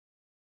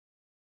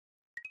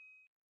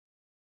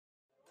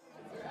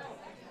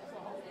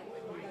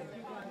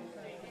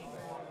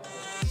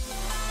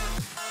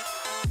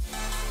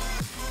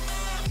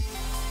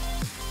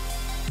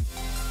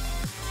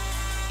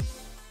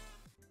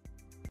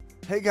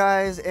Hey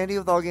guys, Andy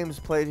with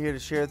Allgamesplayed here to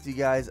share with you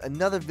guys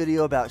another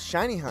video about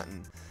shiny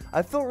hunting.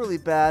 I feel really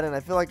bad and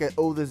I feel like I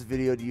owe this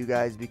video to you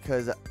guys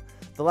because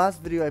the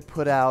last video I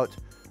put out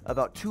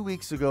about 2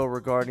 weeks ago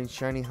regarding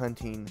shiny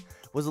hunting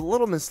was a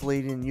little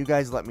misleading. You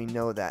guys let me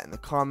know that in the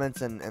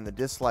comments, and the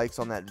dislikes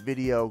on that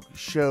video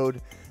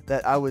showed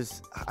that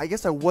I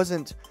guess I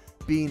wasn't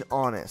being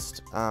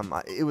honest.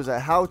 It was a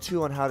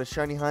how-to on how to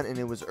shiny hunt, and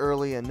it was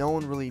early and no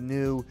one really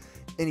knew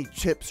any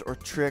tips or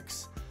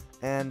tricks.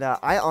 And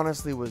I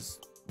honestly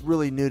was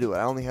really new to it.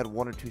 I only had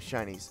 1 or 2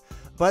 shinies.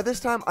 By this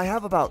time, I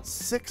have about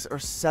 6 or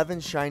 7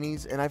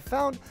 shinies, and I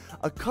found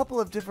a couple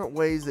of different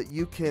ways that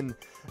you can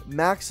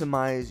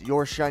maximize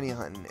your shiny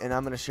hunting, and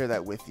I'm going to share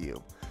that with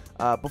you.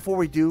 Before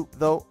we do,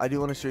 though, I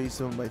do want to show you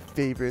some of my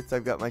favorites.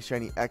 I've got my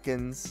shiny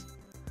Ekans.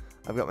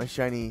 I've got my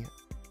shiny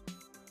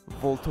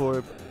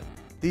Voltorb.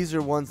 These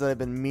are ones that I've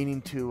been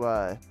meaning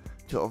to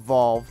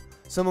evolve.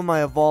 Some of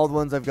my evolved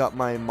ones, I've got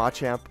my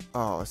Machamp.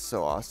 Oh, it's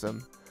so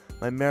awesome.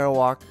 My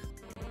Marowak,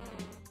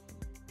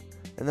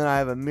 and then I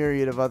have a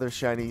myriad of other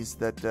shinies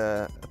that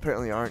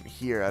apparently aren't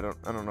here. I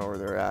don't know where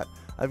they're at.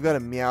 I've got a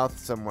Meowth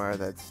somewhere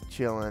that's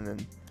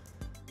chilling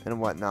and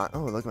whatnot.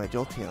 Oh, look at my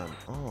Jolteon.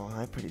 Oh,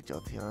 hi, pretty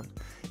Jolteon.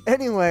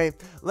 Anyway,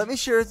 let me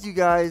share with you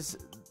guys,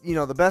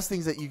 the best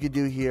things that you can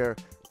do here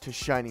to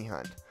shiny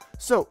hunt.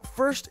 So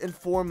first and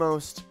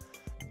foremost,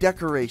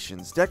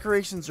 decorations.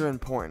 Decorations are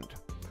important.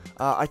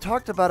 I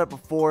talked about it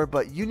before,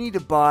 but you need to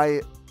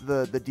buy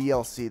the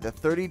DLC, the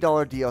 $30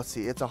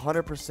 DLC. It's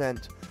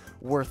 100%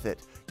 worth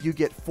it. You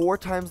get 4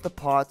 times the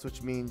pots,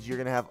 which means you're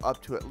going to have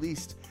up to at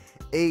least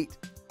 8,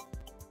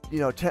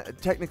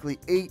 technically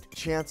 8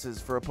 chances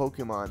for a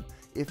Pokemon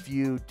if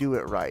you do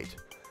it right.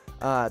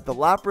 The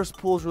Lapras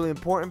pool is really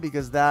important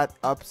because that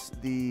ups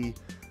the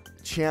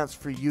chance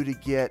for you to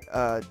get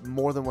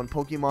more than 1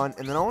 Pokemon.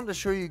 And then I wanted to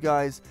show you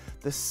guys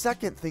the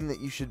second thing that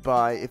you should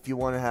buy if you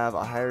want to have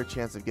a higher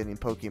chance of getting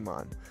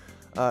Pokemon.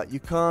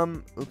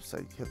 Oops, I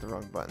hit the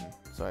wrong button.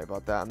 Sorry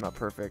about that. I'm not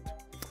perfect.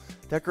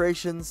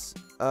 Decorations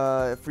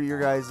for your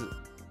guys'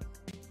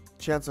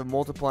 chance of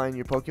multiplying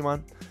your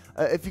Pokemon.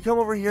 If you come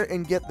over here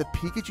and get the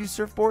Pikachu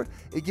surfboard,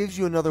 it gives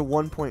you another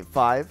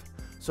 1.5.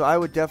 So I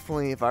would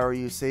definitely, if I were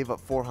you, save up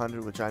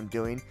 400, which I'm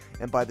doing,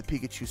 and buy the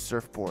Pikachu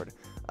surfboard.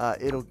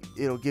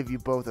 It'll give you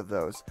both of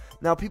those.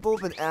 Now, people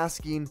have been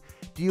asking,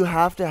 do you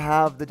have to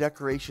have the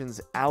decorations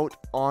out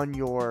on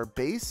your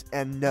base?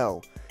 And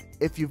no.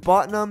 If you've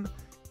bought them,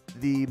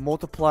 the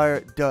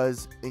multiplier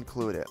does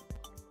include it.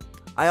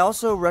 I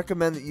also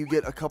recommend that you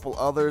get a couple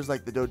others,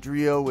 like the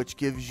Dodrio, which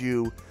gives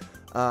you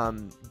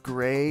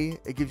gray.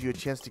 It gives you a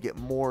chance to get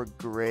more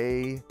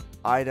gray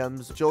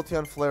items.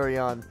 Jolteon,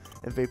 Flareon,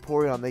 and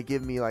Vaporeon, they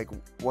give me like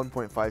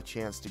 1.5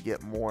 chance to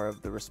get more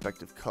of the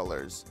respective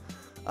colors.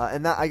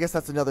 And I guess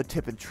that's another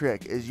tip and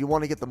trick, is you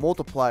want to get the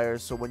multipliers,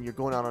 so when you're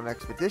going out on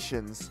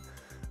expeditions,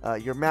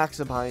 you're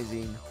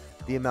maximizing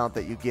the amount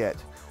that you get.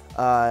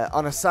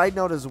 On a side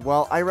note as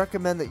well, I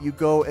recommend that you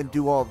go and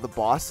do all of the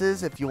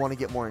bosses if you want to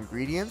get more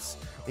ingredients.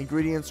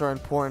 Ingredients are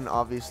important,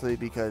 obviously,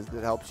 because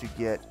it helps you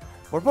get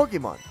more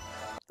Pokemon.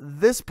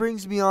 This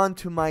brings me on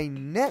to my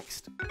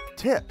next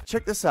tip.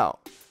 Check this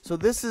out. So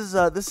this is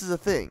a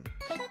thing.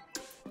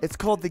 It's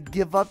called the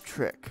give up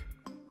trick.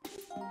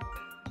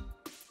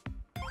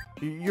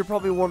 You're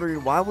probably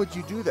wondering, why would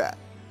you do that?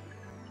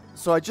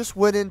 So I just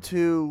went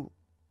into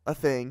a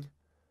thing.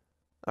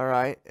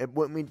 Alright, it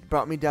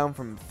brought me down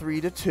from 3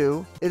 to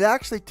 2. It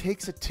actually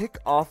takes a tick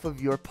off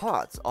of your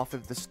pots, off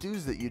of the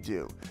stews that you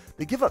do.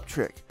 The give up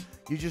trick.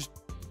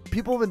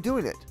 People have been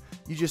doing it.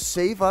 You just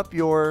save up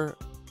your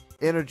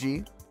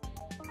energy,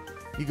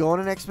 you go on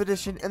an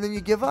expedition, and then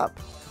you give up.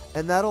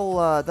 And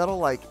that'll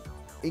like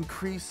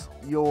increase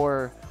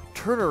your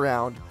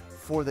turnaround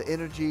for the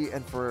energy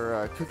and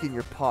for cooking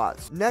your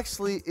pots.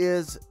 Nextly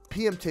is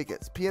PM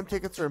tickets. PM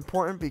tickets are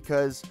important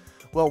because,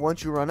 well,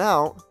 once you run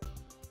out,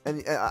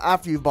 and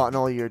after you've bought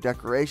all your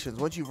decorations,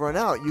 once you've run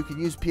out, you can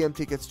use PM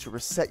tickets to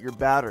reset your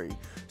battery.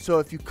 So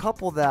if you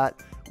couple that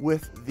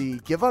with the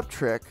give up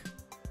trick,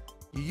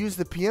 you use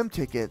the PM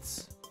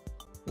tickets,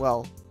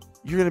 well,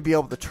 you're going to be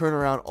able to turn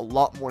around a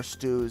lot more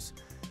stews,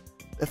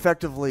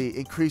 effectively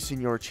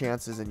increasing your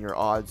chances and your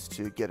odds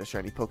to get a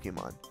shiny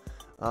Pokemon.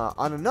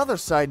 On another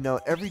side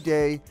note, every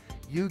day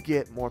you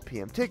get more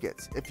PM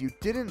tickets. If you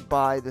didn't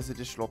buy this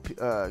additional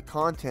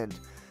content,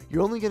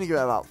 you're only going to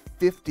get about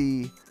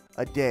 50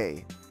 a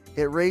day.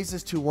 It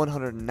raises to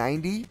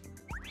 190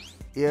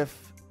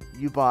 if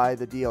you buy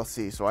the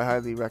DLC, so I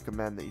highly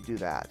recommend that you do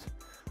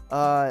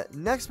that.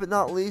 Next but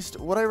not least,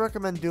 what I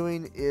recommend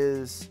doing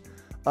is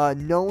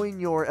knowing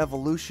your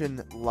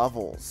evolution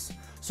levels.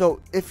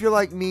 So if you're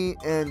like me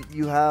and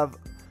you have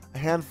a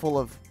handful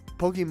of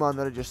Pokemon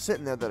that are just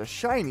sitting there that are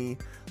shiny,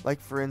 like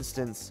for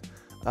instance,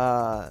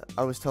 I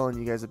was telling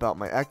you guys about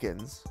my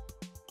Ekans.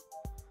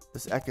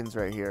 This Ekans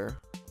right here.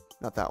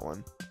 Not that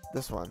one.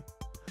 This one.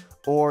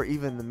 Or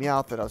even the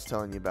Meowth that I was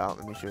telling you about.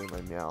 Let me show you my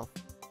Meowth.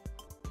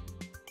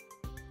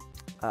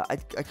 I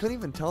couldn't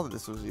even tell that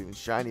this was even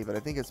shiny, but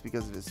I think it's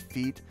because of his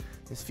feet.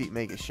 His feet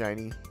make it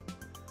shiny.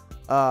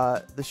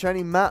 The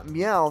shiny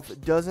Meowth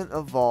doesn't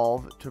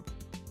evolve to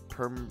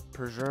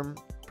Persian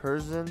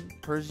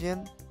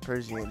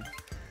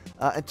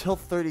until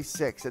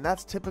 36, and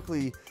that's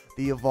typically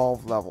the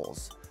evolved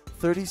levels.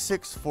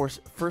 36 for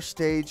first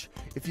stage.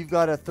 If you've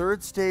got a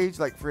third stage,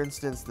 like for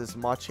instance this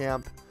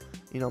Machamp,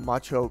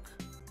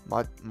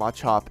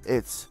 Machop,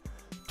 it's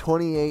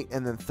 28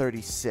 and then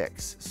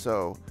 36.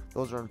 So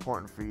those are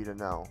important for you to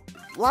know.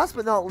 Last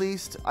but not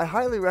least, I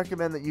highly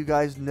recommend that you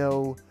guys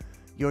know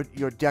your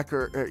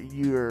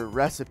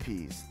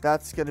recipes.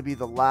 That's going to be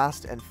the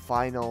last and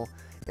final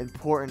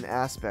important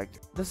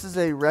aspect. This is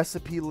a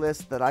recipe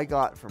list that I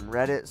got from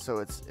Reddit, so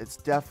it's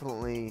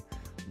definitely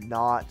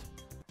not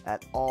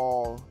at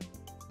all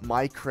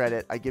my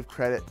credit. I give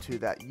credit to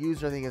that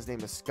user. I think his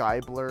name is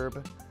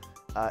Skyblurb.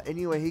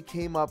 Anyway, he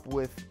came up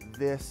with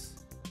this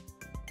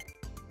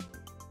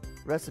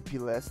recipe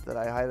list that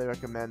I highly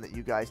recommend that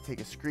you guys take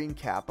a screen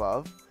cap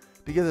of,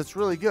 because it's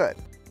really good.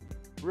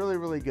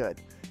 Really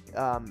good.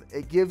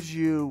 It gives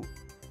you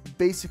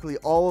basically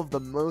all of the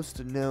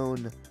most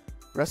known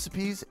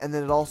recipes, and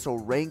then it also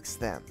ranks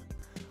them.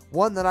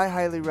 One that I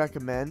highly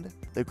recommend,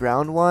 the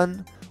ground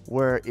one,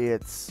 where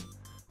it's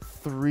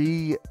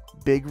 3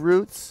 big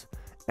roots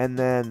and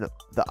then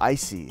the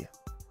icy.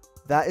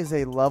 That is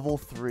a level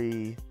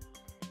 3,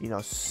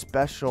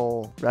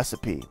 special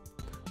recipe.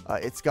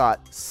 It's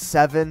got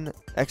 7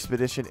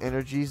 expedition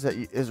energies that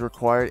is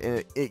required,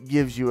 and it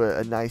gives you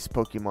a nice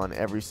Pokemon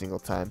every single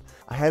time.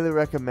 I highly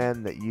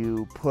recommend that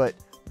you put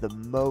the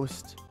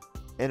most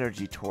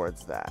energy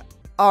towards that.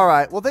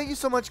 Alright, well, thank you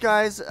so much,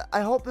 guys.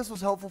 I hope this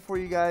was helpful for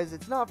you guys.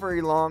 It's not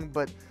very long,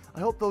 but I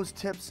hope those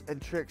tips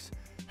and tricks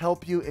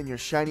help you in your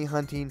shiny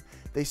hunting.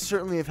 They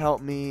certainly have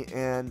helped me,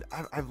 and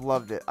I've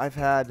loved it. I've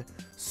had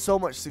so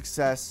much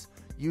success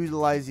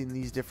utilizing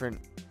these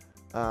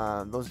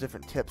those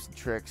different tips and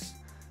tricks.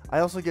 I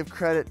also give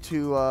credit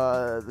to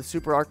the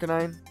Super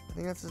Arcanine. I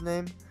think that's his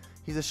name.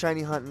 He's a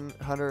shiny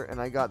hunter, and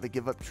I got the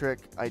give up trick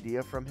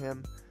idea from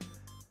him.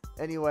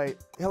 Anyway,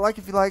 like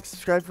if you like,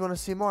 subscribe if you want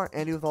to see more.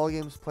 Andy with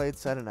Allgamesplayed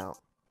signing out.